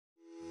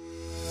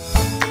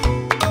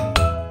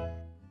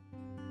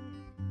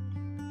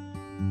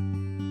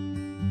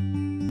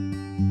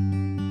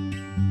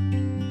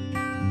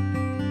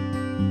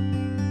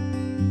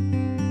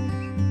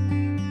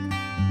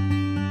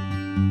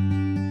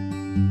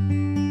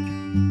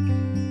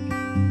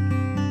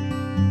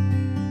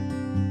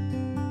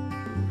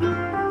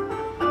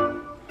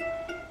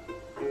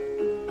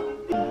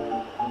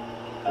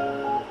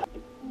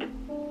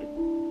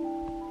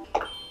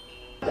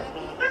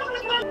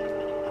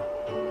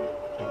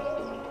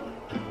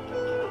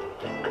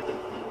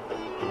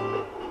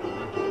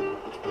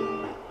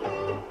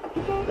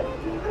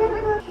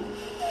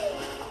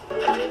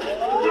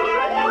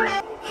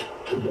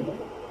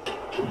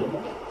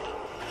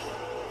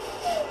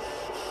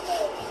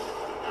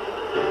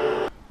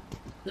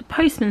the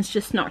postman's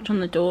just knocked on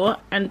the door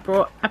and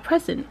brought a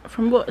present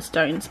from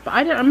Waterstones, but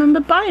I don't remember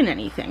buying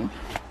anything.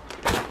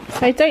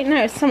 So I don't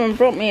know if someone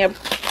brought me a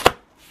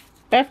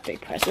birthday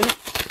present.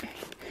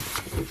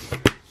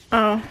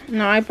 Oh,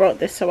 no, I brought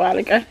this a while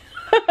ago.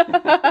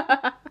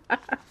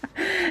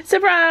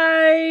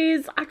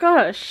 Surprise! Oh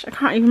gosh, I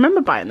can't even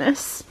remember buying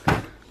this.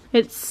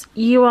 It's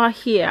You Are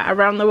Here,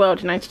 Around the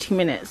World in 92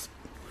 Minutes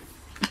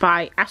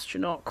by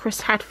astronaut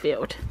Chris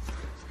Hadfield.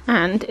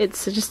 And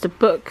it's just a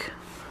book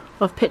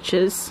of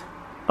pictures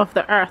of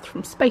the Earth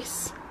from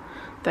space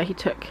that he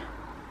took.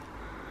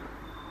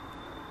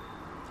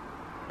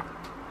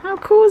 How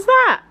cool is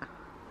that?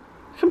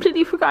 I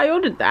completely forgot I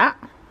ordered that.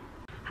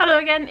 Hello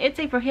again, it's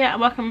April here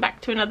and welcome back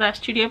to another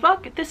studio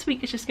vlog. This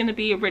week is just going to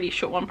be a really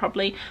short one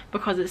probably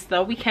because it's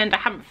the weekend. I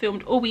haven't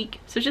filmed all week,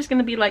 so it's just going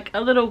to be like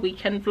a little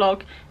weekend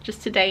vlog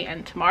just today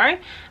and tomorrow.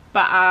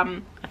 But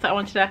I thought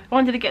I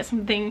wanted to get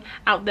something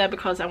out there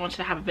because I wanted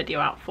to have a video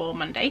out for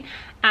Monday,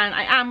 and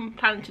I am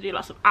planning to do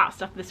lots of art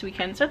stuff this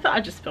weekend, so I thought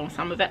I'd just film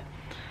some of it.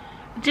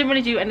 I didn't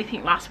really do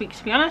anything last week,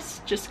 to be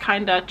honest. Just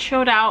kind of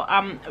chilled out.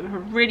 A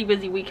really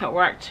busy week at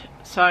work,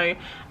 so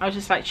I was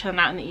just like chilling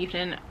out in the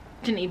evening.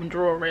 Didn't even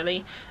draw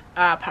really,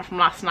 apart from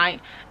last night,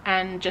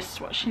 and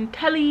just watching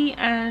telly,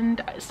 and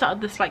I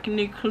started this like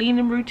new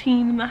cleaning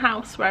routine in the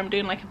house where I'm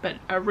doing like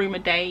a room a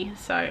day,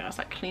 so I was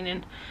like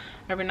cleaning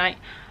every night.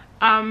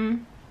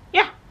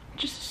 Yeah,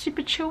 just a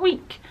super chill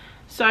week.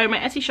 So my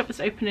Etsy shop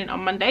is opening on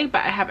Monday,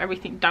 but I have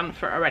everything done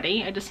for it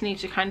already. I just need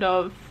to kind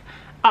of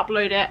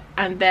upload it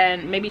and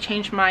then maybe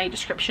change my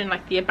description,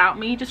 like the about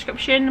me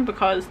description,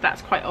 because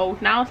that's quite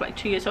old now. It's like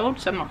 2 years old,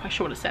 so I'm not quite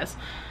sure what it says.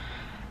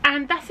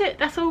 And that's it,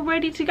 that's all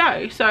ready to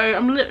go. So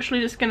I'm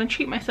literally just going to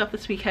treat myself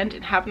this weekend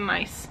and have a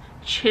nice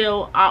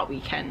chill art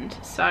weekend.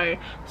 So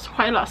there's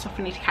quite a lot of stuff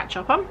I need to catch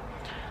up on.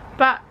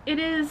 But it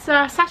is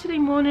Saturday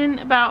morning,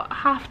 about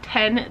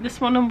 10:30.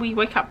 This morning we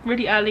woke up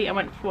really early and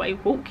went for a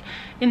walk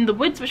in the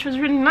woods, which was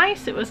really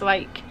nice. It was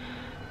like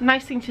a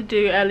nice thing to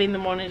do early in the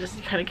morning just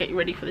to kind of get you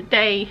ready for the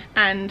day.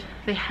 And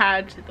they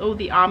had all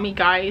the army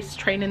guys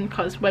training,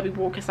 because where we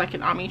walk is like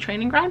an army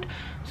training ground.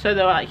 So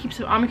there were like heaps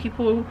of army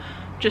people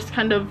just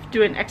kind of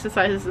doing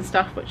exercises and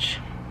stuff, which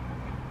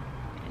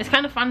is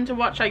kind of fun to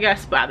watch, I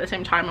guess, but at the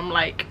same time I'm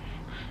like,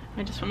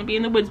 I just want to be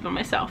in the woods by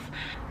myself.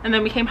 And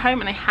then we came home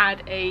and I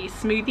had a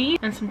smoothie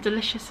and some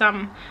delicious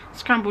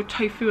scrambled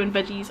tofu and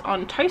veggies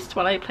on toast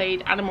while I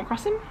played Animal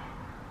Crossing.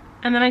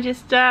 And then I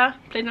just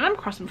played Animal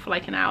Crossing for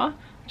like an hour,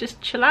 just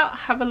chill out,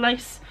 have a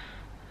nice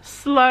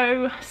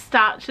slow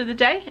start to the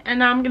day, and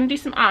now I'm going to do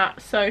some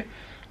art. So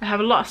I have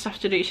a lot of stuff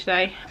to do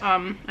today.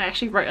 I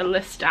actually wrote a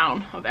list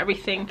down of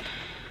everything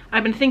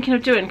I've been thinking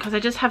of doing, because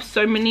I just have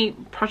so many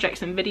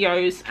projects and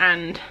videos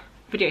and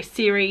video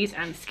series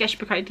and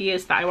sketchbook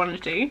ideas that I want to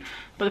do.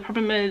 But the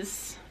problem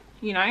is,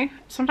 you know,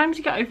 sometimes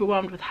you get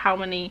overwhelmed with how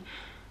many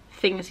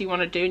things you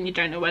want to do and you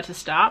don't know where to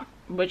start,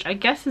 which I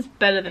guess is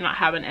better than not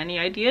having any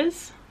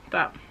ideas.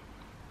 But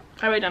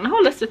I wrote down a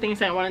whole list of things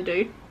that I want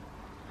to do,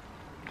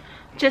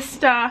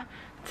 just to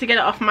get it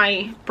off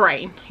my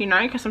brain, you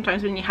know, because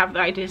sometimes when you have the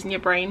ideas in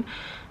your brain,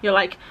 you're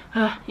like,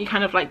 you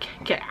kind of like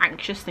get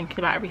anxious thinking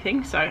about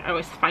everything. So I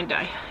always find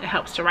that it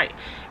helps to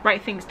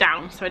write things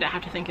down so I don't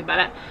have to think about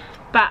it.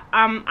 But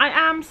I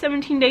am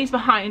 17 days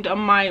behind on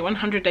my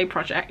 100-day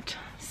project.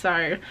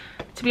 So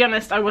to be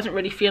honest, I wasn't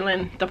really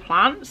feeling the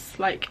plants.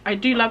 Like, I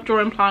do love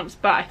drawing plants,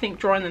 but I think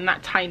drawing them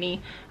that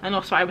tiny, and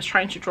also I was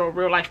trying to draw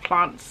real life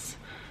plants,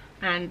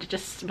 and it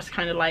just was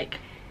kind of like,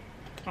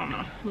 I don't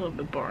know, a little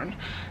bit boring.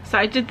 So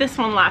I did this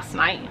one last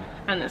night,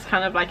 and it's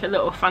kind of like a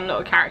little fun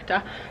little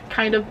character,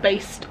 kind of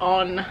based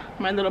on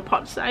my little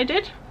pots that I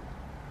did,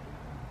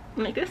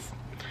 like this.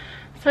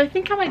 So I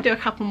think I might do a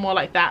couple more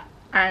like that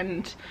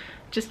and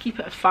just keep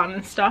it fun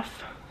and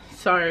stuff.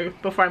 So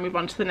before I move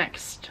on to the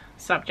next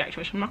subject,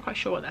 which I'm not quite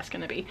sure what that's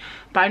going to be,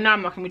 but I know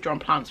I'm not going to be drawing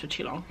plants for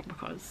too long,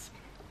 because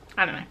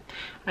I don't know,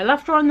 I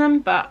love drawing them,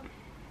 but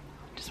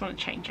I just want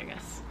to change, I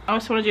guess. I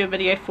also want to do a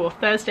video for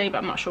Thursday, but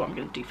I'm not sure what I'm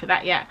going to do for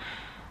that yet.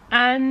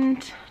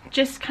 And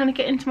just kind of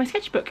get into my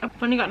sketchbook.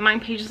 I've only got 9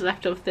 pages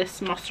left of this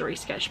Mossery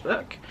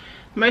sketchbook.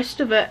 Most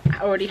of it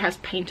already has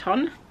paint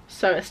on,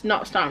 so it's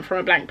not starting from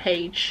a blank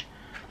page.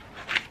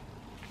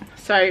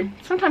 So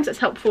sometimes it's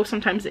helpful,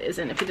 sometimes it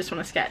isn't if you just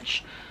want to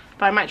sketch.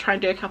 But I might try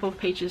and do a couple of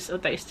pages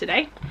of those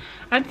today.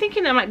 I'm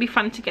thinking it might be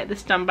fun to get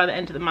this done by the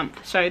end of the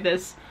month. So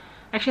there's,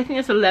 actually I think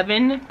there's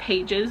 11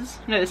 pages.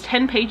 No, there's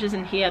 10 pages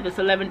in here. There's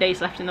 11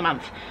 days left in the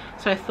month.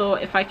 So I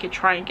thought if I could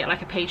try and get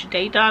like a page a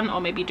day done, or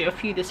maybe do a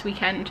few this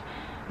weekend,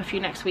 a few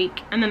next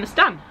week, and then it's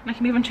done. And I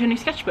can move on to a new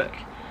sketchbook.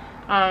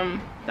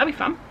 That'll be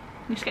fun.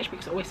 New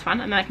sketchbook's always fun.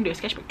 And then I can do a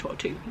sketchbook tour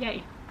too.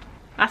 Yay.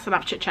 That's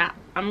enough chit chat.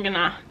 I'm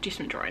gonna do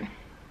some drawing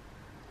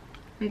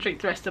and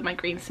drink the rest of my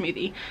green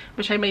smoothie,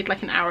 which I made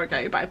like an hour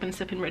ago, but I've been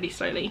sipping really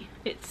slowly.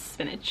 It's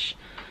spinach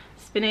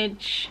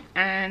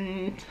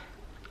and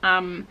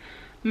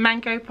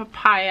mango,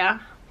 papaya,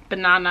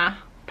 banana,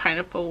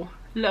 pineapple,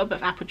 a little bit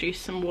of apple juice,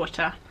 some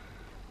water.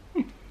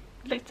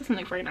 It doesn't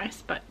look very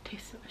nice, but it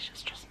tastes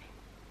delicious, trust me.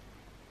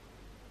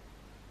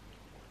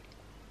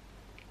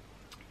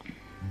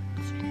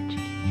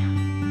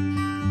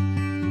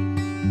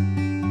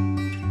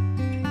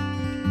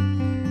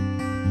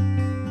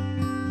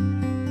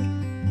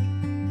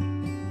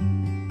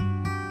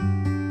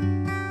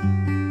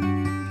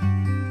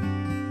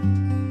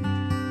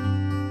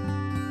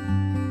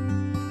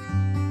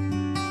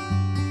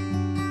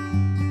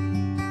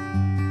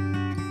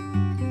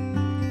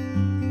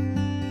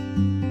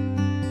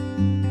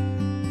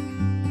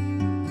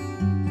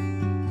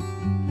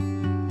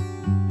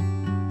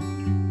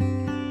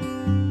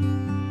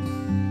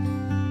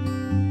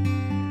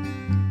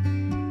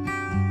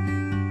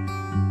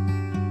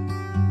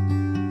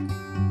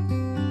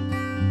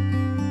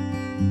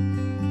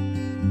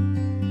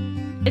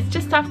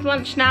 just after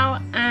lunch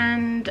now,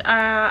 and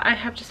I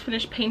have just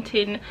finished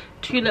painting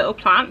 2 little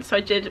plants. So I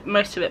did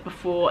most of it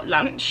before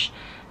lunch.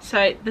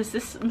 So there's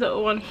this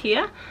little one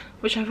here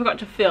which I forgot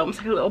to film. It's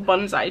like a little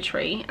bonsai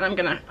tree, and I'm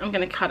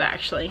gonna cut it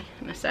actually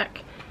in a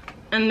sec.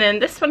 And then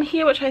this one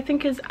here, which I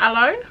think is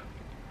aloe.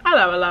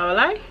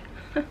 Hello.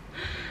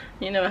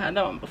 You never heard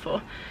that one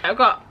before. I've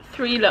got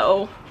 3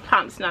 little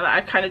plants now that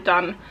I've kind of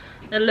done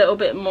a little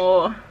bit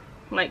more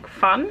like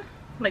fun,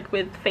 like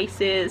with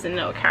faces and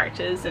little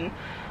characters and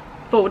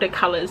border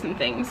colors and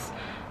things.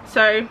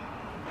 So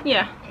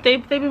yeah,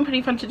 they've been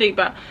pretty fun to do,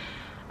 but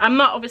I'm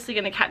not obviously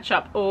going to catch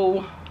up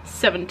all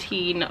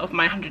 17 of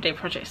my 100-day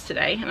projects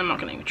today, and I'm not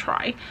going to even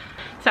try.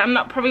 So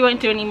probably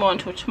won't do any more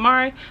until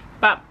tomorrow,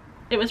 but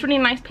it was really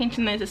nice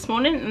painting those this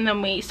morning. And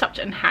then we stopped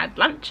and had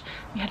lunch.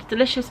 We had a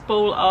delicious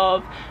bowl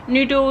of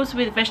noodles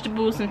with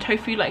vegetables and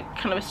tofu, like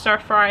kind of a stir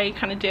fry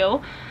kind of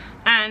deal.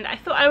 And I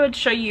thought I would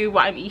show you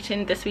what I'm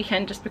eating this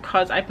weekend, just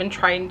because I've been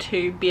trying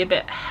to be a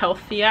bit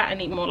healthier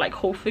and eat more like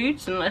whole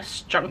foods and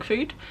less junk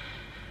food.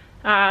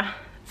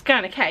 It's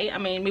going okay. I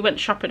mean, we went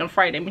shopping on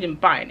Friday and we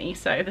didn't buy any,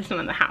 so there's none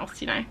in the house,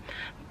 you know.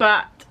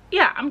 But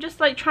yeah, I'm just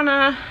like trying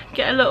to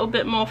get a little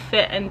bit more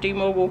fit and do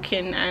more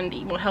walking and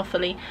eat more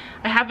healthily.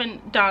 I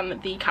haven't done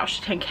the couch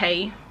to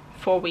 10k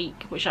for a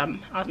week, which I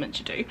was meant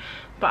to do,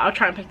 but I'll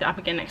try and pick that up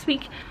again next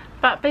week.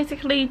 But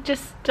basically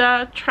just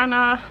trying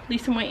to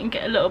lose some weight and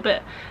get a little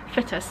bit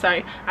fitter.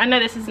 So I know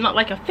this is not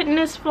like a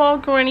fitness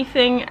vlog or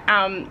anything,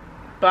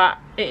 but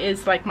it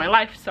is like my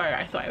life, so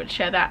I thought I would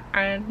share that,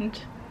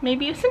 and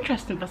maybe it's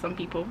interesting for some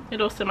people.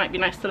 It also might be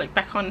nice to look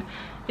back on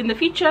in the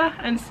future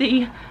and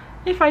see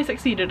if I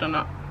succeeded or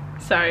not.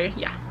 So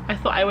yeah, I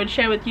thought I would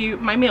share with you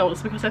my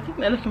meals because I think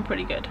they're looking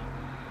pretty good.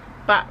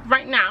 But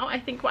right now, I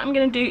think what I'm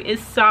going to do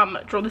is some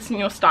draw this in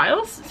your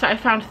styles. So I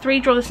found 3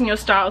 draw this in your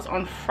styles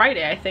on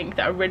Friday, I think,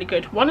 that are really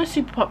good. One is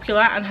super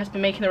popular and has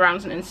been making the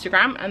rounds on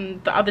Instagram,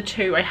 and the other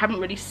 2 I haven't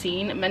really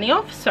seen many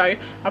of, so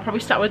I'll probably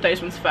start with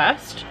those ones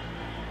first.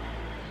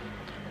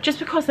 Just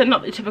because they're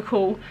not the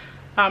typical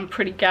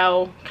pretty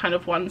girl kind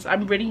of ones.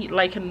 I'm really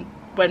liking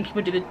when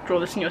people do the draw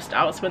this in your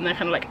styles when they're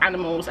kind of like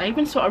animals. I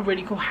even saw a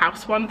really cool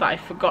house one that I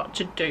forgot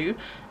to do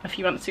a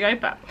few months ago,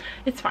 but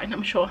it's fine,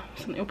 I'm sure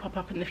something will pop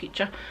up in the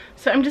future.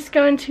 So I'm just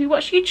going to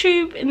watch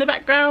YouTube in the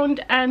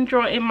background and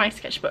draw in my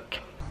sketchbook.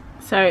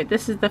 So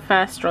this is the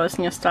first draw this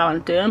in your style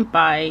I'm doing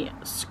by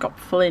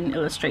Skopflin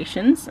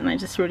illustrations, and I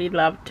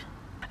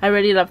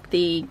really loved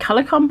the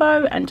color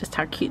combo and just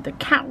how cute the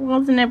cat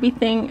was and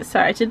everything. So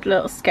I did a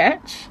little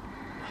sketch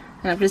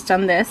and I've just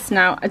done this.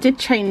 Now I did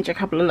change a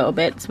couple of little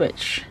bits,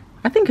 which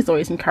I think is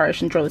always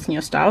encouraged, and draw this in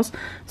your styles.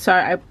 So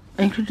I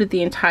included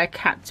the entire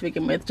cat to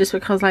begin with, just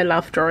because I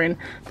love drawing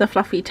the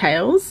fluffy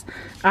tails.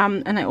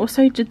 And I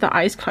also did the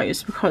eyes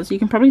closed because you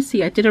can probably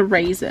see I did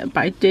erase it,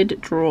 but I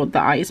did draw the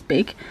eyes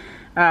big,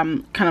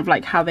 kind of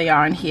like how they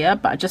are in here,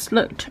 but it just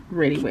looked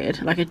really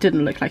weird, like it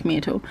didn't look like me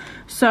at all.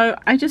 So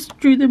I just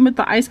drew them with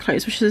the eyes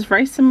closed, which is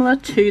very similar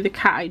to the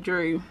cat I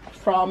drew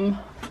from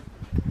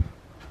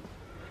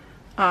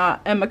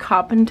Emma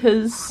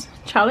Carpenter's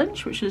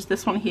challenge, which is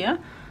this one here.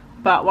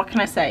 But what can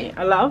I say,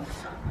 I love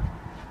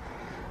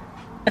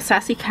a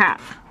sassy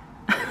cat.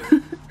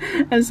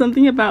 And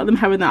something about them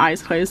having their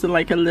eyes closed and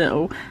like a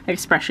little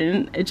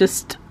expression, it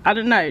just, I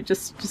don't know,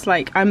 just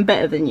like, I'm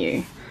better than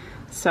you.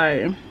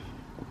 So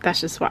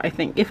that's just what I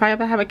think. If I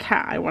ever have a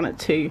cat, I want it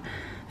to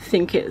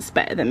think it's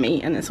better than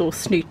me and it's all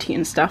snooty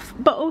and stuff,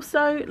 but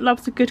also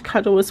loves a good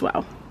cuddle as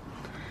well.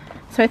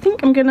 So I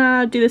think I'm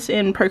gonna do this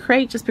in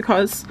Procreate just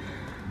because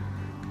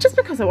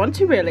I want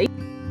to, really.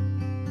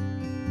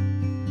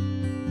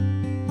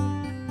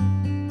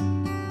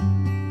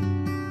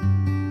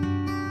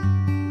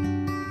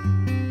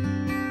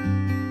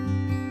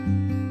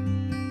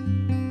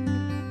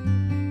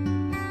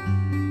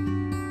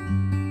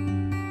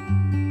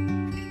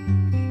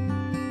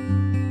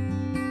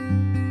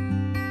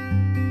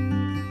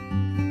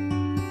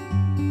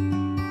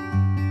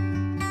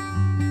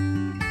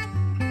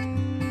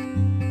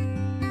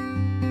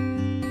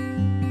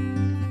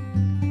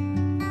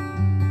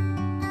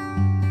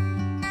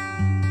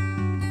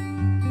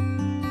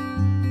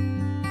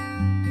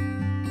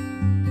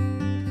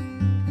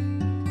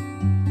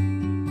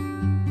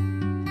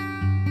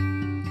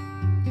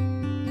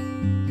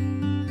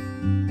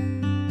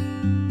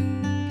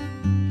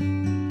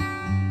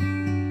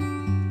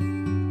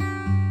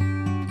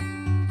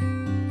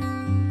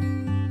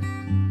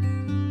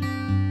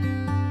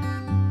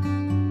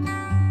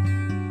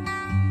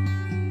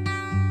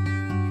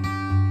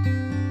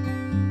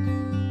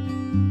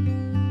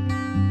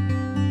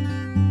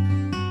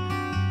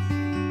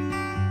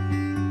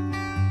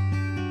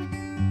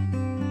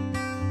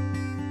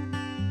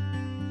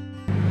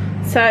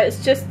 So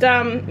it's just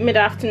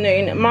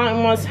mid-afternoon.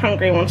 Martin was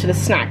hungry and wanted a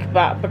snack,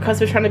 but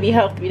because we're trying to be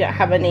healthy, we don't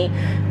have any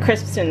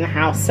crisps in the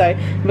house. So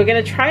we're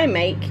going to try and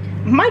make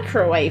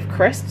microwave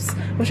crisps,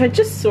 which I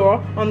just saw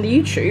on the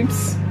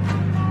YouTubes.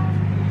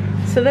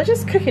 So they're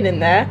just cooking in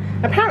there.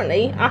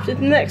 Apparently, after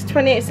the next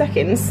 28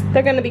 seconds,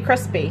 they're going to be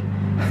crispy.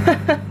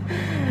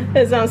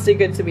 It sounds too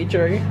good to be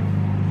true.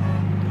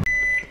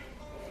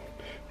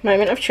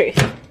 Moment of truth.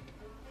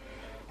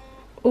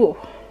 Ooh.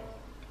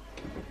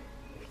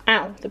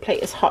 Ow, the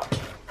plate is hot.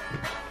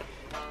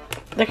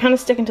 They're kind of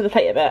sticking to the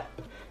plate a bit.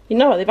 You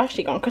know what, they've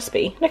actually gone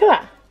crispy. Look at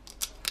that.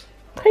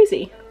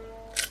 Crazy.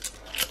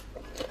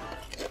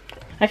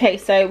 Okay,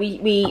 so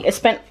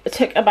it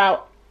took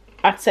about,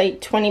 I'd say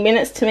 20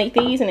 minutes to make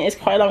these, and it is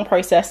quite a long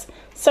process.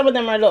 Some of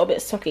them are a little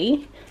bit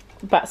soggy,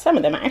 but some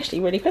of them are actually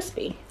really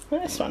crispy.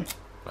 Look at this one.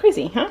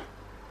 Crazy, huh?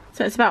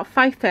 So it's about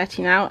 5:30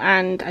 now,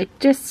 and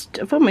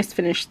I've almost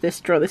finished this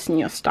Draw This in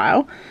Your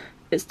Style.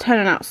 It's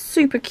turning out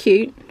super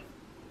cute.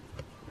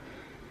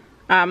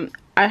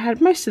 I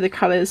had most of the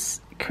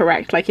colours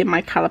correct, like in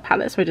my colour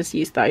palette, so I just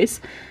used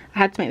those. I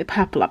had to make the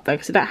purple up though,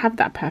 because I don't have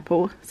that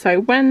purple. So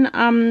when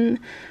I'm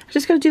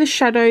just going to do the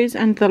shadows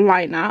and the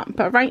liner,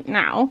 but right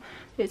now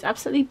it's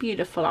absolutely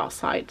beautiful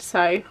outside,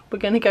 so we're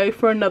going to go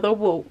for another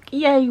walk.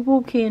 Yay,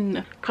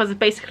 walking! Because I've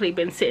basically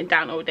been sitting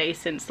down all day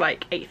since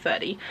like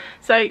 8:30.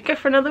 So go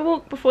for another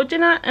walk before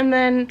dinner, and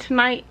then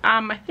tonight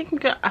I think I've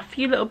got a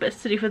few little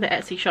bits to do for the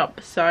Etsy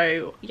shop,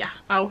 so yeah,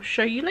 I'll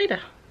show you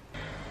later.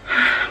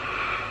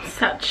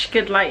 Such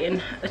good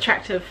lighting,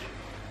 attractive.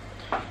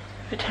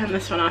 If I turn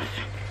this one off.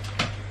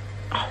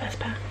 Oh, that's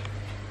better.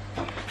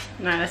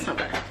 No, that's not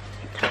better.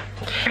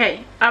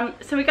 Okay,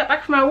 so we got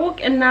back from our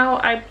walk, and now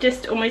I've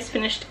just almost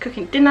finished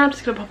cooking dinner. I'm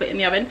just gonna pop it in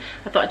the oven.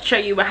 I thought I'd show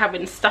you we're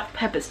having stuffed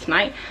peppers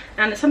tonight,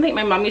 and it's something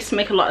my mum used to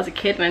make a lot as a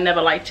kid, and I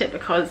never liked it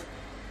because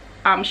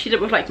she did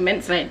it with like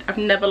mince, and I've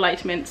never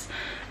liked mince,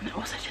 and I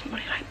also didn't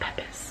really like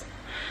peppers.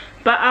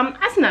 But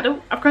as an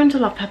adult, I've grown to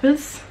love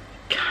peppers.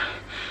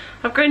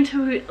 I've grown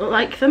to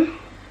like them.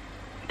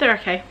 They're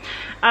okay.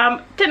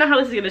 Don't know how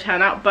this is going to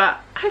turn out, but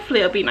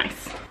hopefully it'll be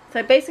nice. So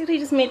I basically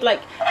just made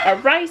like a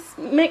rice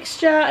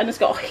mixture, and it's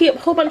got a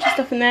whole bunch of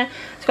stuff in there.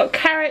 It's got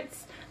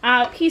carrots,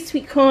 pea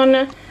sweet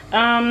corn,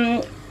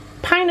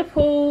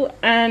 pineapple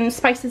and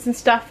spices and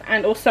stuff,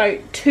 and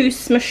also 2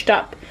 smushed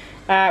up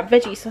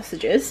veggie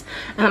sausages,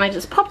 and then I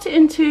just popped it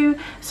into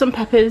some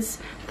peppers.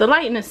 The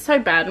lighting is so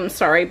bad, I'm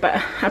sorry, but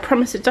I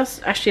promise it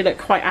does actually look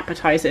quite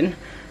appetizing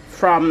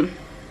from...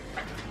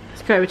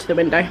 Let's go over to the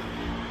window.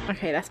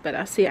 Okay, that's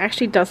better. See, it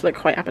actually does look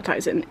quite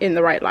appetizing in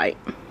the right light.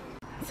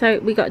 So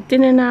we got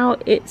dinner now.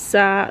 It's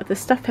the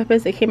stuffed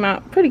peppers. They came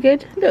out pretty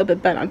good. A little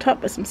bit burnt on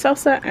top with some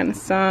salsa and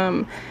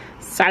some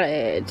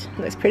salad.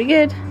 Looks pretty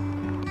good.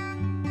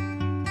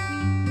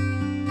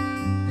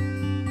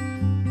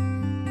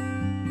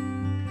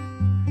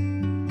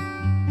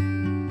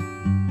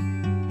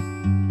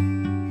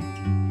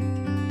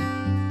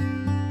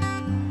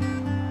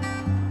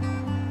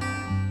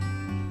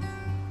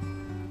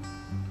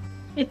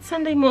 It's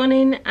Sunday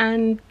morning,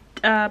 and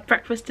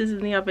breakfast is in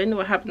the oven.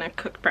 We're having a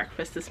cooked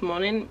breakfast this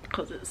morning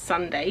because it's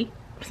Sunday.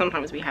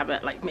 Sometimes we have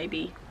it like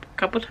maybe a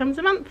couple times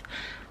a month.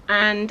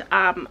 And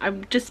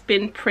I've just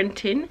been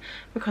printing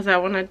because I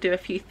want to do a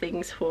few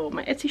things for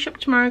my Etsy shop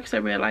tomorrow, because I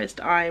realised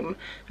I'm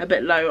a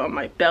bit low on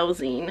my Belle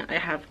zine. I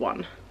have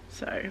one,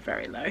 so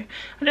very low.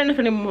 I don't know if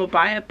anyone will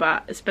buy it,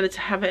 but it's better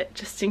to have it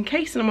just in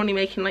case, and I'm only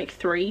making like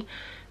 3,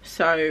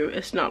 so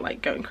it's not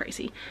like going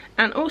crazy.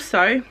 And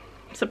also,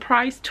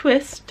 surprise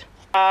twist,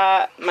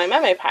 my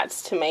memo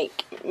pads to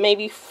make,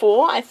 maybe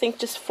 4, I think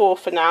just 4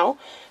 for now,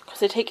 because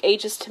they take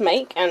ages to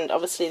make, and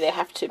obviously they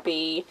have to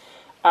be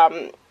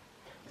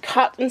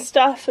cut and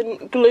stuff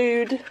and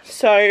glued.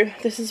 So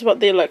this is what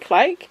they look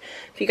like.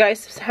 If you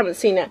guys haven't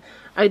seen it,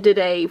 I did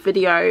a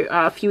video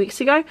a few weeks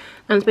ago,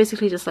 and it's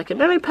basically just like a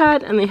memo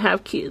pad, and they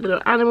have cute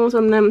little animals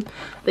on them.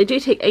 They do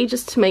take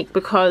ages to make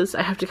because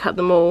I have to cut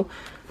them all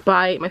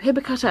by my paper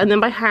cutter and then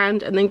by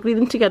hand and then glue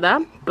them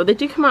together, but they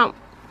do come out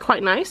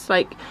quite nice.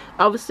 Like,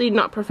 obviously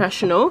not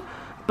professional,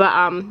 but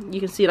you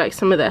can see like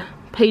some of the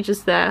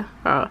pages there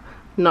are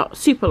not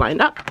super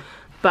lined up,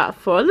 but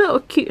for a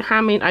little cute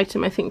handmade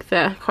item I think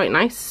they're quite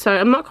nice. So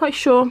I'm not quite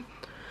sure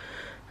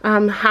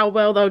how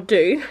well they'll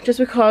do, just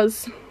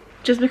because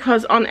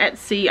on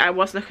Etsy I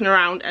was looking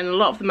around and a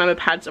lot of the memo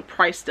pads are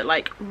priced at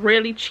like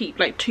really cheap,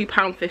 like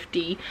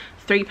 £2.50,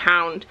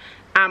 £3.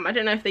 I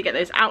don't know if they get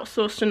those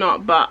outsourced or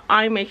not, but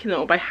I'm making it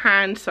all by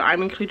hand, so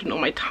I'm including all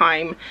my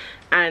time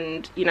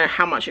and, you know,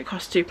 how much it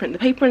costs to print the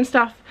paper and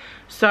stuff.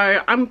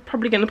 So I'm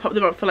probably going to pop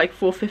them up for like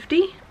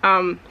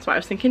 £4.50. That's what I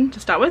was thinking to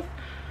start with.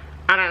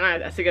 I don't know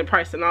if that's a good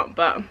price or not,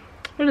 but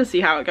we'll just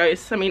see how it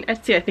goes. I mean,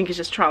 Etsy I think is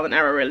just trial and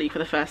error really for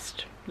the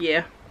first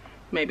year,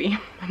 maybe.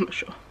 I'm not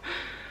sure.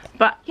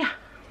 But yeah.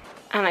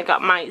 And I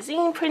got my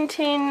zine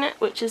printing,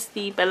 which is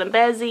the Belle and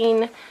Bear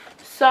zine.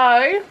 So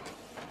I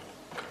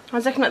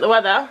was looking at the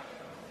weather.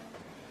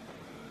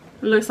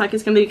 It looks like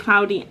it's going to be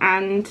cloudy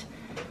and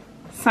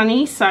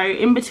sunny, so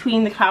in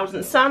between the clouds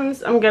and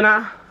suns I'm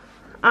gonna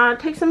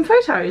take some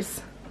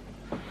photos.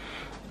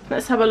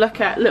 Let's have a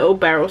look at little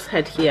Beryl's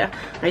head here.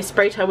 I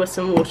sprayed her with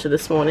some water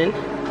this morning.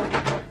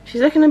 She's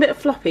looking a bit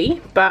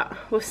floppy, but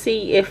we'll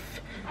see if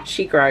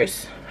she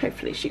grows.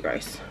 Hopefully she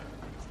grows.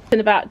 It's been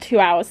about 2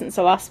 hours since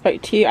I last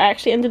spoke to you. I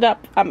actually ended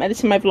up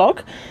editing my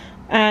vlog.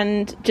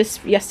 and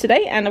just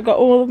yesterday, and I've got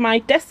all of my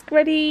desk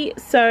ready.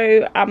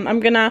 So I'm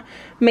gonna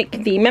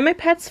make the memo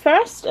pads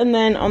first, and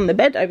then on the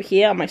bed over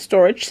here on my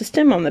storage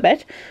system on the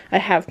bed I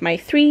have my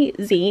 3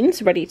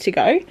 zines ready to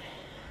go,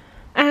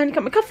 and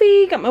got my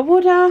coffee, got my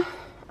water.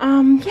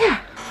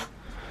 Yeah,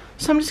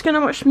 so I'm just gonna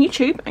watch some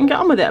YouTube and get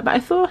on with it. But I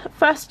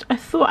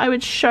thought I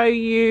would show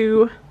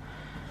you.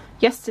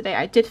 Yesterday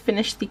I did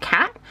finish the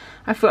cat.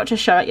 I forgot to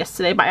show it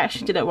yesterday, but I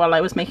actually did it while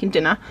I was making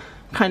dinner,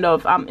 kind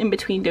of in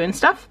between doing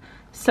stuff.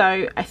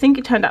 So I think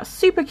it turned out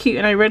super cute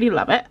and I really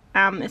love it.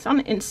 It's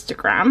on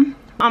Instagram.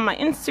 On my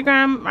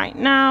Instagram right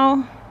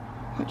now,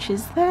 which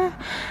is there.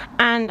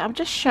 And I'll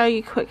just show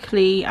you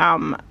quickly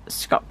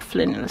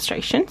Skopflin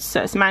illustrations.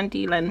 So it's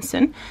Mandy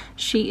Lenson.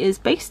 She is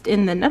based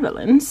in the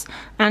Netherlands,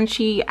 and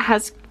she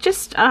has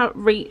just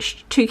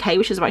reached 2K,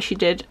 which is why she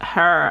did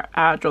her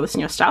Draw This in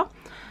Your Style.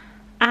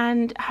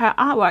 And her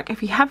artwork,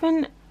 if you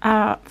haven't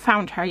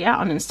found her yet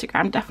on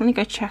Instagram, definitely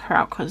go check her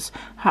out, because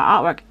her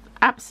artwork is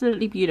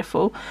absolutely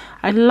beautiful.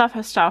 I love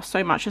her style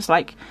so much. It's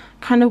like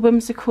kind of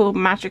whimsical,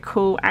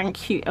 magical and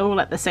cute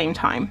all at the same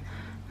time.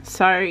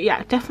 So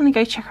yeah, definitely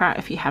go check her out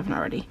if you haven't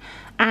already.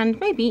 And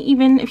maybe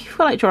even if you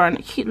feel like drawing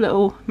a cute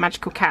little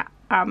magical cat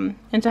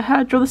into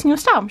her Draw This in Your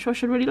Style. I'm sure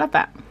she'll really love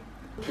that.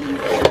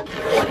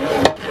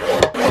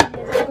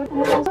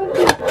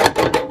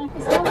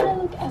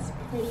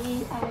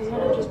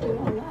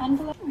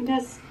 I'm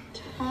just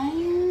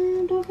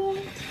tired of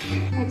it.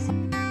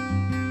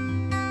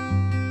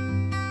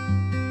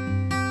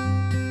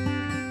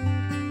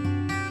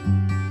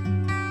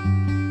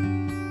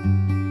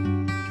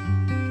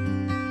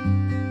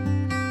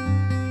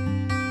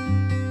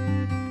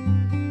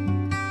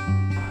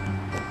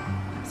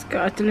 It's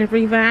got a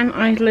delivery van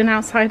idling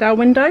outside our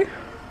window.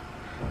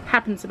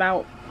 Happens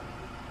about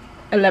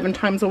 11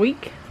 times a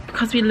week.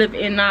 Because we live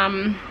in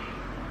a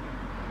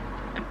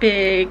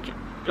big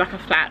block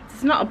of flats.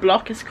 It's not a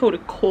block, it's called a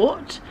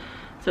court.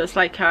 So it's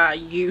like a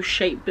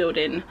U-shaped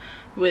building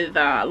with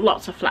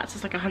lots of flats.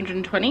 It's like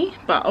 120,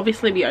 but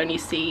obviously we only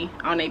see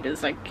our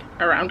neighbors like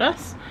around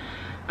us.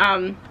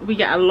 We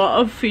get a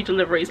lot of food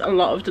deliveries, a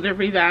lot of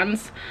delivery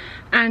vans,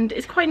 and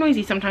it's quite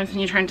noisy sometimes when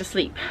you're trying to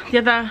sleep. The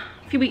other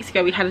few weeks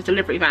ago we had a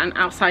delivery van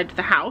outside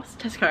the house,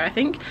 Tesco I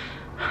think.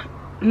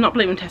 I'm not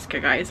blaming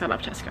Tesco guys, I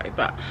love Tesco,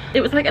 but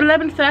it was like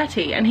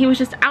 11:30 and he was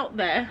just out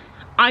there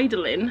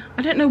idling.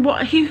 I don't know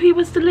what who he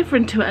was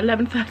delivering to at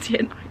 11:30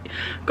 at night,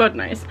 God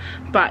knows,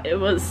 but it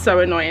was so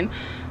annoying.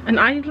 An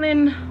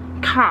idling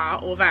car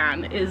or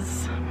van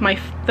is my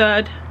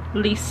 3rd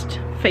least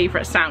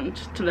favourite sound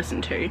to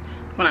listen to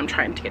when I'm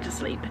trying to get to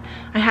sleep.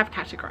 I have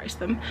categorised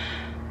them.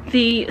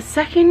 The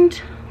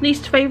 2nd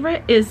least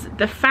favourite is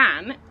the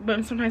fan,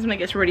 but sometimes when it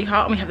gets really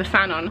hot and we have the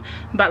fan on.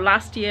 But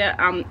last year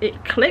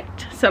it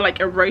clicked, so like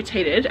it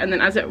rotated, and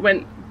then as it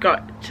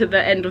got to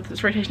the end of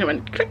this rotation it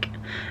went click,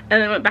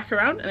 and then it went back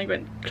around and it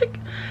went click,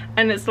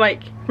 and it's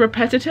like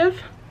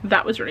repetitive.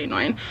 That was really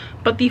annoying.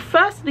 But the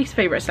 1st least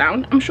favourite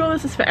sound, I'm sure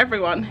this is for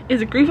everyone,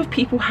 is a group of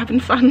people having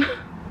fun.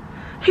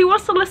 Who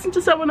wants to listen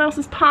to someone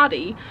else's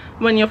party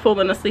when you're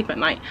falling asleep at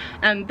night?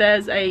 And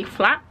there's a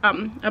flat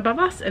above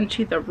us and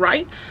to the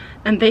right,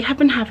 and they have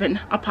been having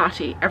a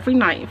party every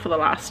night for the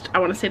last, I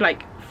want to say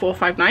like 4 or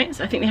 5 nights.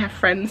 I think they have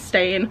friends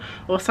staying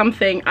or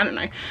something, I don't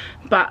know,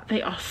 but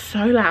they are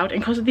so loud,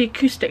 and because of the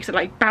acoustics it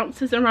like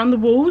bounces around the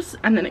walls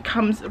and then it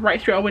comes right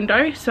through our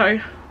window. So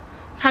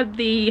I've had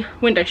the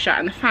window shut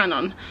and the fan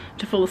on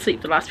to fall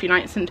asleep the last few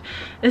nights, and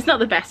it's not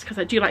the best because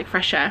I do like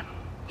fresh air.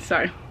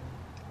 So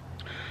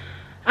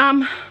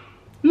I'm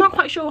not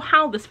quite sure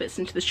how this fits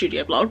into the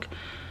studio vlog,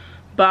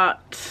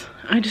 but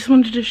I just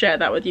wanted to share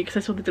that with you because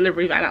I saw the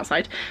delivery van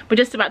outside. We're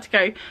just about to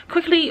go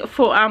quickly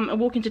for a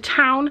walk into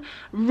town.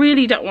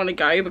 Really don't want to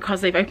go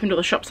because they've opened all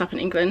the shops up in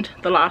England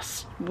the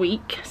last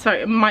week, so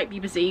it might be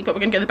busy, but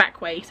we're gonna go the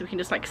back way so we can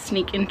just like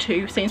sneak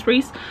into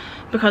Sainsbury's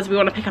because we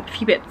want to pick up a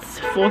few bits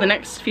for the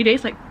next few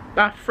days, like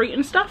fruit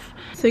and stuff.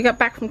 So we got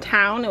back from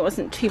town, it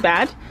wasn't too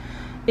bad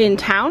in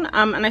town,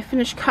 and I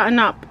finished cutting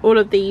up all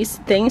of these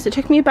things. It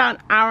took me about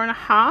an hour and a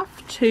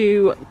half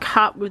to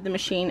cut with the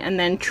machine and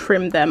then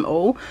trim them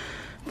all.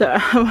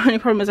 The only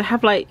problem is I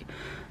have like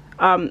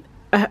a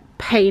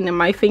pain in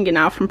my finger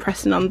now from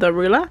pressing on the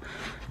ruler,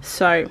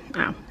 so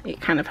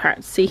it kind of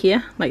hurts. See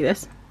here, like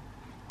this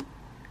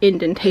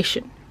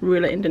indentation,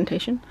 ruler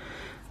indentation.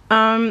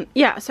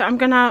 Yeah, so I'm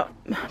gonna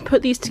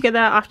put these together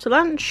after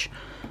lunch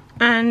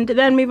and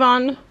then move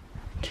on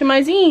to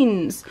my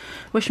zines,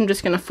 which I'm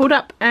just gonna fold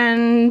up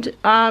and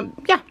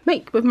yeah,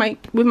 make with my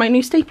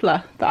new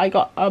stapler that I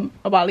got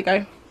a while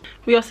ago.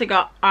 We also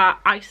got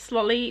ice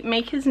lolly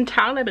makers in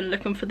town. I've been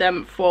looking for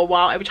them for a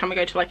while. Every time I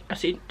go to like a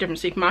different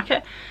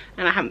supermarket,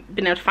 and I haven't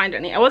been able to find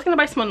any. I was gonna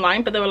buy some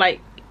online, but they were like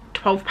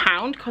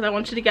 £12 because I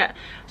wanted to get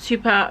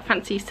super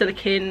fancy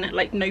silicone,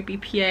 like no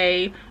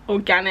BPA,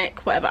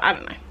 organic, whatever, I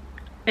don't know.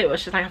 It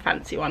was just like a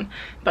fancy one,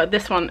 but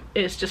this one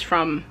is just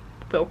from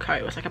Wilko.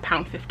 It was like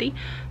 £1.50,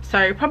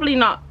 so probably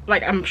not,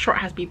 like, I'm sure it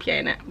has BPA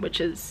in it,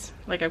 which is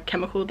like a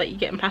chemical that you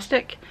get in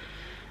plastic,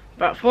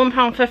 but for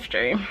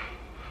 £1.50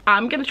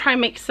 I'm gonna try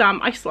and make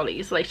some ice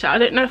lollies later. I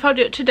don't know if I'll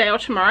do it today or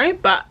tomorrow,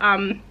 but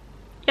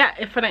yeah,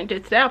 if I don't do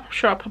it today, I'm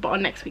sure I'll pop it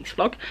on next week's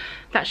vlog.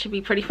 That should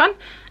be pretty fun.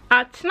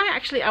 Tonight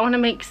actually I want to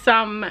make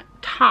some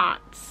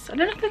tarts. I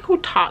don't know if they're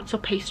called tarts or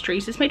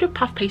pastries. It's made with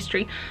puff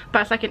pastry,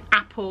 but it's like an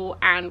apple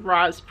and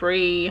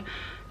raspberry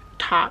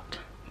tart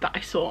that I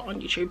saw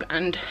on YouTube,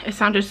 and it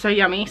sounded so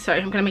yummy, so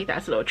I'm gonna make that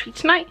as a little treat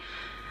tonight.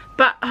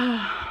 But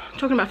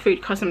talking about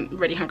food, because I'm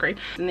really hungry,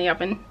 in the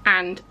oven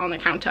and on the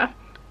counter,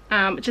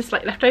 just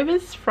like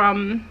leftovers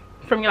from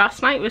your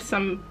last night with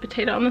some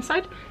potato on the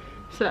side,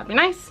 so that'd be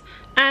nice.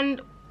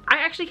 And I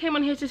actually came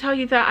on here to tell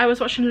you that I was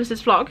watching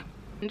Liz's vlog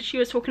and she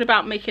was talking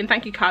about making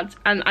thank you cards,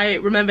 and I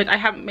remembered I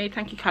haven't made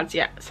thank you cards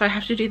yet, so I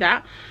have to do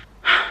that.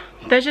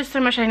 There's just so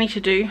much I need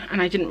to do,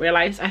 and I didn't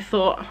realise. I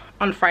thought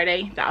on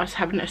Friday that I was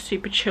having a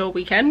super chill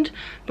weekend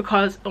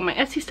because all my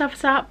Etsy stuff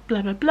is up,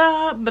 blah blah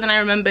blah, but then I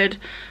remembered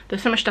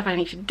there's so much stuff I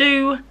need to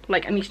do.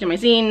 Like I need to do my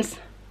zines,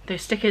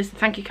 those stickers, the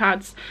thank you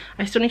cards.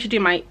 I still need to do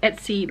my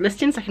Etsy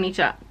listings. Like I need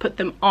to put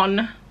them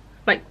on,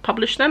 like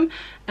publish them,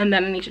 and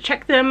then I need to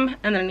check them,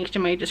 and then I need to do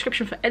my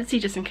description for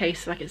Etsy just in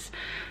case like it's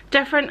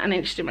different, and I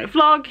need to do my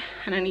vlog,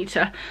 and I need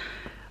to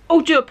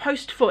do a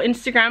post for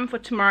Instagram for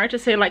tomorrow to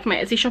say like my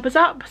Etsy shop is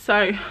up.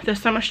 So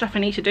there's so much stuff I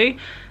need to do,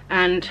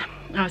 and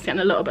I was getting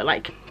a little bit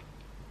like,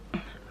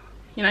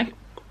 you know,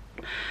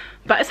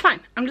 but it's fine.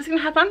 I'm just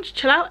gonna have lunch,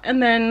 chill out,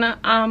 and then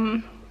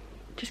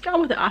just get on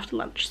with it after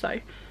lunch.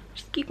 So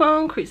just keep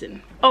on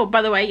cruising. Oh,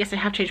 by the way, yes, I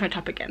have changed my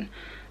top again.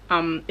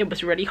 It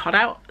was really hot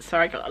out, so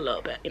I got a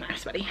little bit, you know,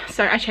 sweaty,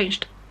 so I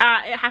changed.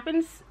 It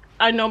happens.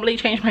 I normally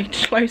change my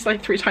clothes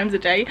like 3 times a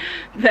day,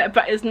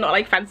 but it's not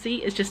like fancy.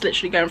 It's just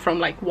literally going from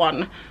like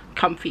one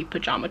comfy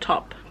pajama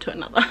top to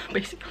another,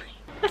 basically.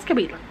 Let's go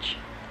eat lunch.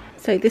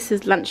 So this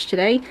is lunch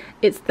today.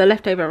 It's the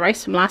leftover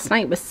rice from last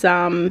night with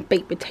some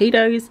baked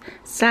potatoes,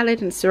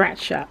 salad and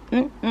sriracha.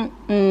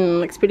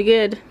 Looks pretty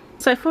good.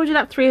 So I folded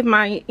up 3 of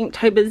my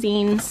Inktober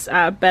zines,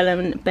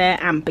 Bell & Bear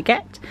and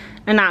Baguette,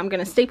 and now I'm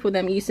going to staple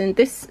them using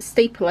this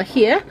stapler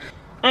here.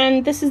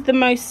 And this is the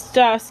most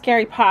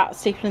scary part,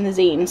 stapling the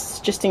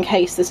zines, just in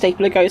case the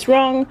stapler goes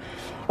wrong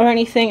or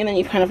anything, and then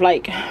you kind of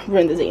like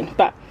ruin the zine.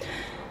 But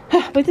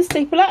with the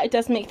stapler it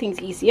does make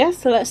things easier,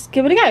 so let's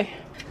give it a go.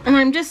 And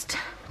I'm just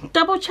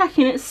double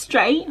checking it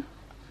straight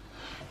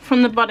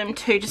from the bottom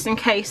too, just in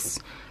case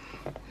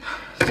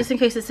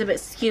it's a bit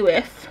skew.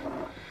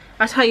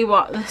 I'll tell you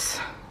what,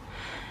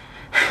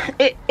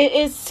 it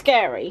is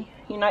scary,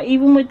 you know.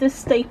 Even with this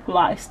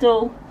stapler I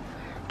still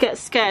get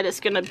scared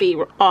it's gonna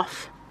be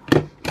off.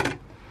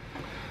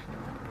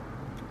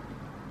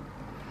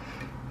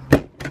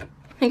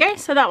 Okay,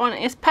 so that one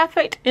is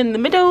perfect in the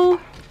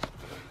middle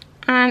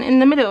and in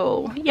the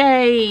middle,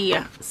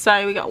 yay.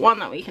 So we got one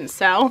that we can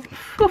sell.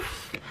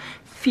 Oof.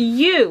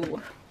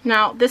 Phew.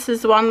 Now this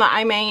is the one that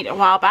I made a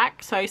while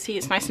back, so you see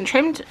it's nice and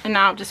trimmed, and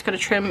now I've just got to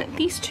trim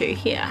these 2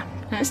 here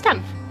and it's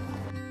done.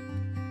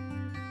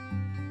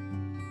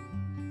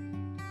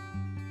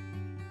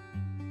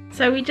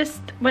 So we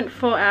just went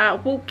for a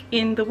walk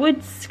in the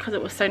woods because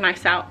it was so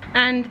nice out,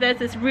 and there's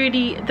this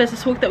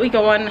walk that we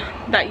go on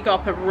that you go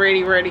up a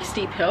really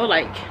steep hill,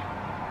 like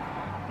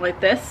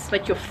this,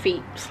 like your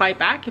feet slide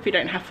back if you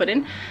don't have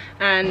footing.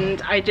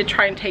 And I did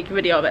try and take a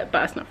video of it,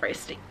 but it's not very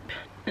steep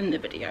in the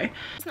video.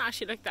 It's not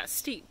actually like that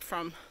steep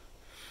from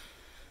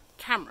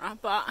camera,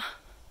 but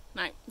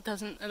no, it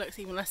doesn't. It looks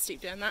even less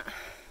steep doing that.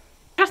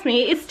 Trust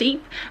me, it's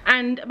steep.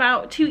 And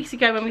about 2 weeks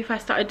ago when we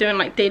first started doing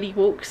like daily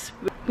walks,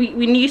 we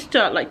used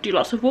to like do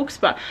lots of walks,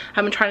 but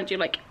I've been trying to do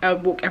like a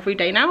walk every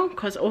day now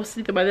because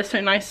obviously the weather's so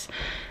nice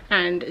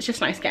and it's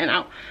just nice getting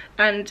out.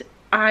 And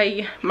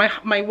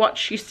my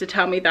watch used to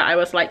tell me that I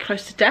was like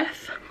close to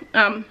death,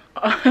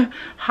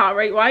 heart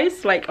rate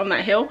wise, like on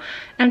that hill,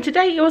 and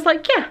today it was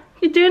like, yeah,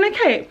 you're doing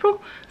okay,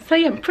 April. So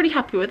yeah, I'm pretty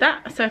happy with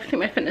that. So I think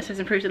my fitness has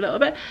improved a little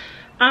bit.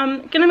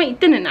 I'm gonna make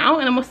dinner now,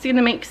 and I'm also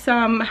gonna make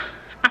some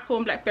apple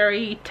and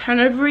blackberry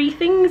turnover-y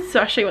things,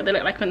 so I'll show you what they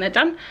look like when they're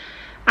done.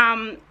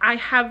 I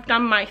have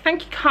done my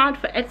thank you card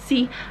for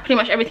Etsy. Pretty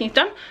much everything's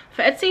done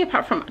for Etsy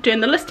apart from doing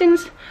the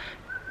listings.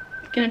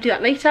 Gonna do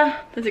that later.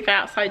 There's a guy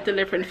outside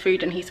delivering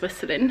food and he's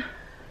whistling.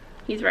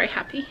 He's very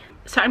happy.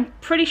 So I'm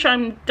pretty sure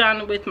I'm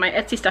done with my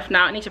Etsy stuff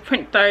now. I need to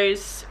print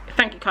those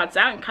thank you cards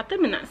out and cut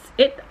them, and that's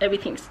it.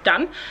 Everything's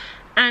done.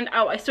 And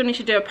oh, I still need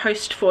to do a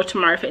post for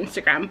tomorrow for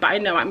Instagram, but I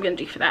know what I'm going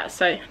to do for that,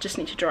 so I just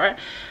need to draw it.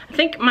 I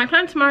think my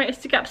plan tomorrow is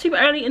to get up super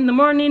early in the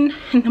morning.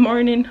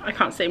 I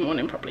can't say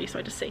morning properly, so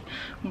I just say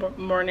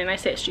morning. I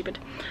say it's stupid.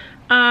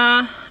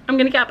 I'm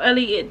going to get up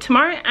early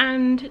tomorrow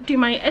and do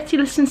my Etsy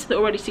listings that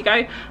are ready to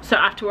go, so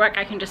after work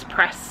I can just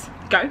press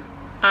go.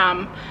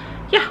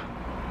 Yeah,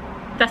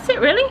 that's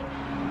it really.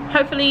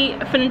 Hopefully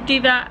I'm going to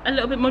do that a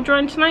little bit more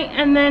drawing tonight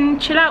and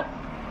then chill out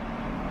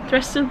the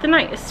rest of the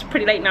night. It's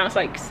pretty late now, it's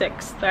like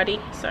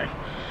 6:30, so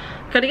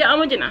gotta get on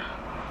with dinner.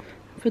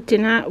 For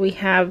dinner we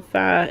have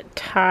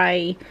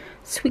Thai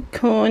sweet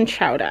corn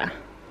chowder.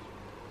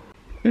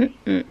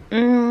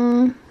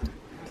 10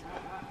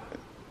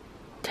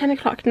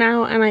 o'clock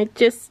now, and I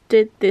just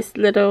did this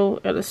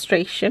little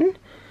illustration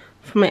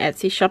for my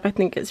Etsy shop. I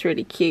think it's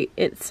really cute.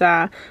 It's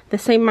the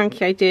same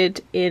monkey I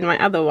did in my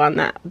other one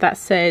that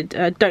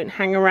said don't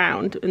hang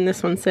around, and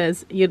this one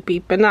says you'd be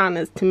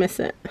bananas to miss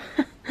it.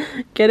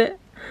 Get it?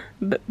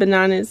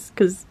 Bananas,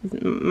 because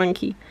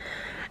monkey.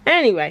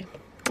 Anyway,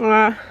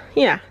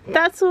 yeah,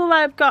 that's all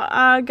I've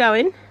got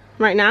going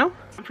right now.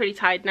 I'm pretty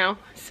tired now,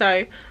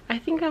 so I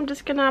think I'm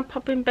just gonna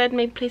pop in bed,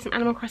 maybe play some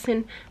Animal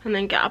Crossing, and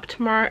then get up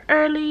tomorrow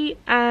early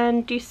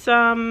and do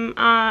some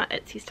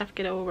Etsy stuff,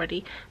 get it all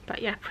ready.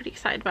 But yeah, pretty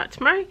excited about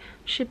tomorrow.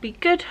 Should be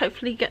good.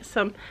 Hopefully get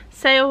some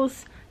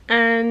sales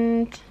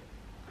and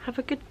have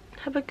a good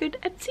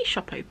Etsy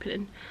shop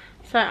opening.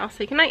 So I'll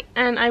say goodnight,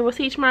 and I will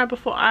see you tomorrow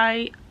before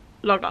I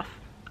log off.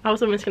 I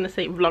was almost gonna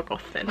say vlog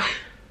off then.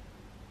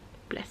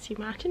 Bless you,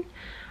 Martin.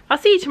 I'll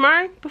see you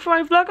tomorrow before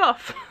I vlog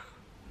off.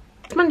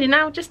 It's Monday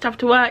now, just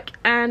after work,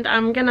 and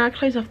I'm gonna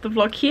close off the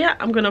vlog here.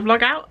 I'm gonna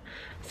vlog out.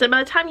 So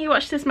by the time you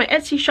watch this, my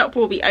Etsy shop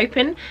will be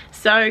open.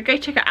 So go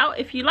check it out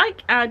if you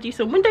like. Do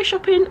some window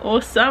shopping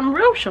or some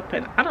real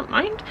shopping. I don't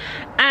mind.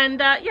 And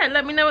yeah,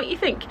 let me know what you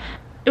think.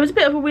 It was a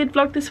bit of a weird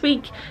vlog this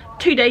week.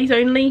 2 days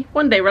only.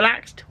 One day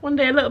relaxed, one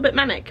day a little bit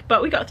manic,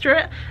 but we got through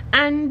it.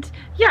 And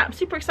yeah, I'm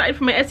super excited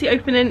for my Etsy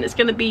opening. It's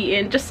gonna be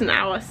in just an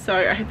hour, so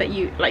I hope that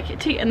you like it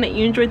too and that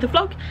you enjoyed the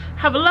vlog.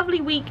 Have a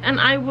lovely week, and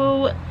I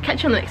will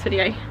catch you on the next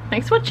video.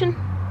 Thanks for watching.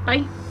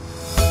 Bye.